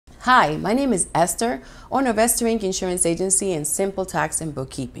Hi, my name is Esther, owner of Esther Inc. Insurance Agency and Simple Tax and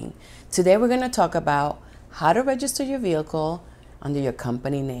Bookkeeping. Today we're going to talk about how to register your vehicle under your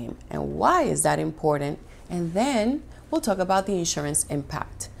company name and why is that important, and then we'll talk about the insurance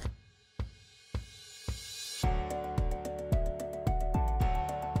impact.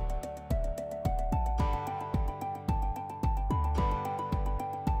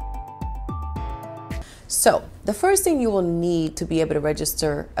 So, the first thing you will need to be able to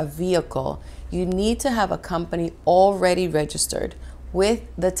register a vehicle, you need to have a company already registered with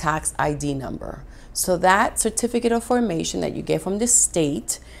the tax ID number. So that certificate of formation that you get from the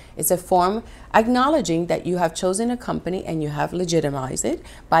state is a form acknowledging that you have chosen a company and you have legitimized it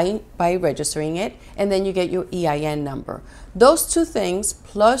by registering it, and then you get your EIN number. Those two things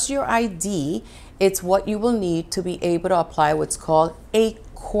plus your ID, it's what you will need to be able to apply what's called a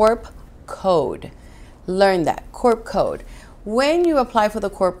corp code. Learn that, corp code. When you apply for the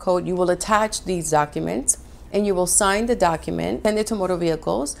corp code, you will attach these documents and you will sign the document, send it to motor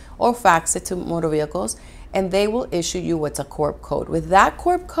vehicles or fax it to motor vehicles, and they will issue you what's a corp code. With that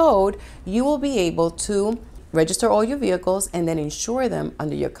corp code, you will be able to register all your vehicles and then insure them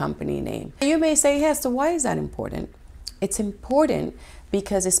under your company name. You may say, yes, so why is that important? It's important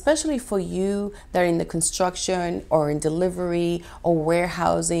because especially for you that are in the construction or in delivery or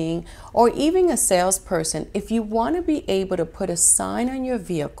warehousing or even a salesperson, if you want to be able to put a sign on your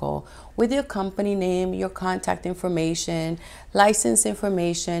vehicle with your company name, your contact information, license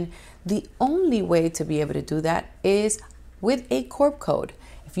information, the only way to be able to do that is with a corp code.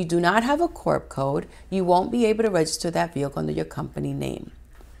 If you do not have a corp code, you won't be able to register that vehicle under your company name.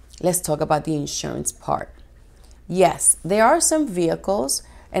 Let's talk about the insurance part. Yes, there are some vehicles,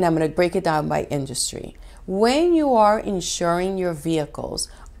 and I'm going to break it down by industry. When you are insuring your vehicles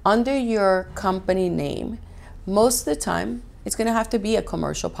under your company name, most of the time, it's going to have to be a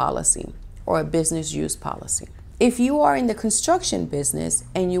commercial policy or a business use policy. If you are in the construction business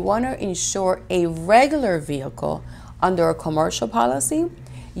and you want to insure a regular vehicle under a commercial policy,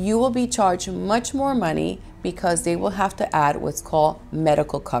 you will be charged much more money because they will have to add what's called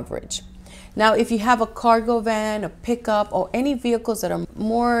medical coverage. Now, if you have a cargo van, a pickup, or any vehicles that are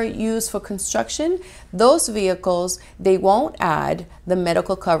more used for construction, those vehicles, they won't add the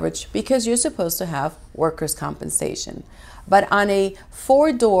medical coverage because you're supposed to have workers' compensation. But on a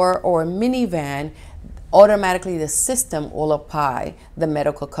four-door or a minivan, automatically the system will apply the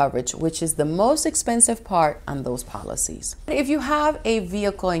medical coverage, which is the most expensive part on those policies. If you have a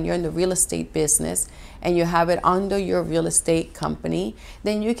vehicle and you're in the real estate business and you have it under your real estate company,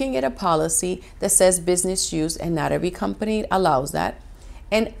 then you can get a policy that says business use, and not every company allows that.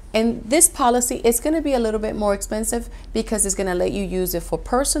 And this policy is going to be a little bit more expensive because it's going to let you use it for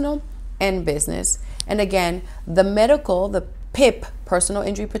personal and business. And again, the medical, the PIP, personal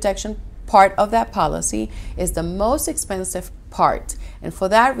injury protection part of that policy is the most expensive part. And for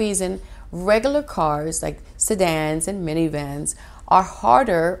that reason, regular cars like sedans and minivans are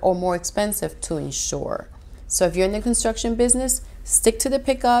harder or more expensive to insure. So if you're in the construction business, stick to the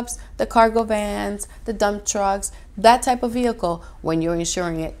pickups, the cargo vans, the dump trucks, that type of vehicle when you're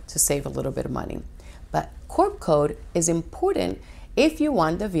insuring it to save a little bit of money. But corp code is important if you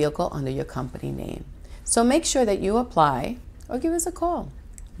want the vehicle under your company name. So make sure that you apply or give us a call.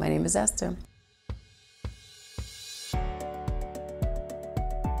 My name is Esther.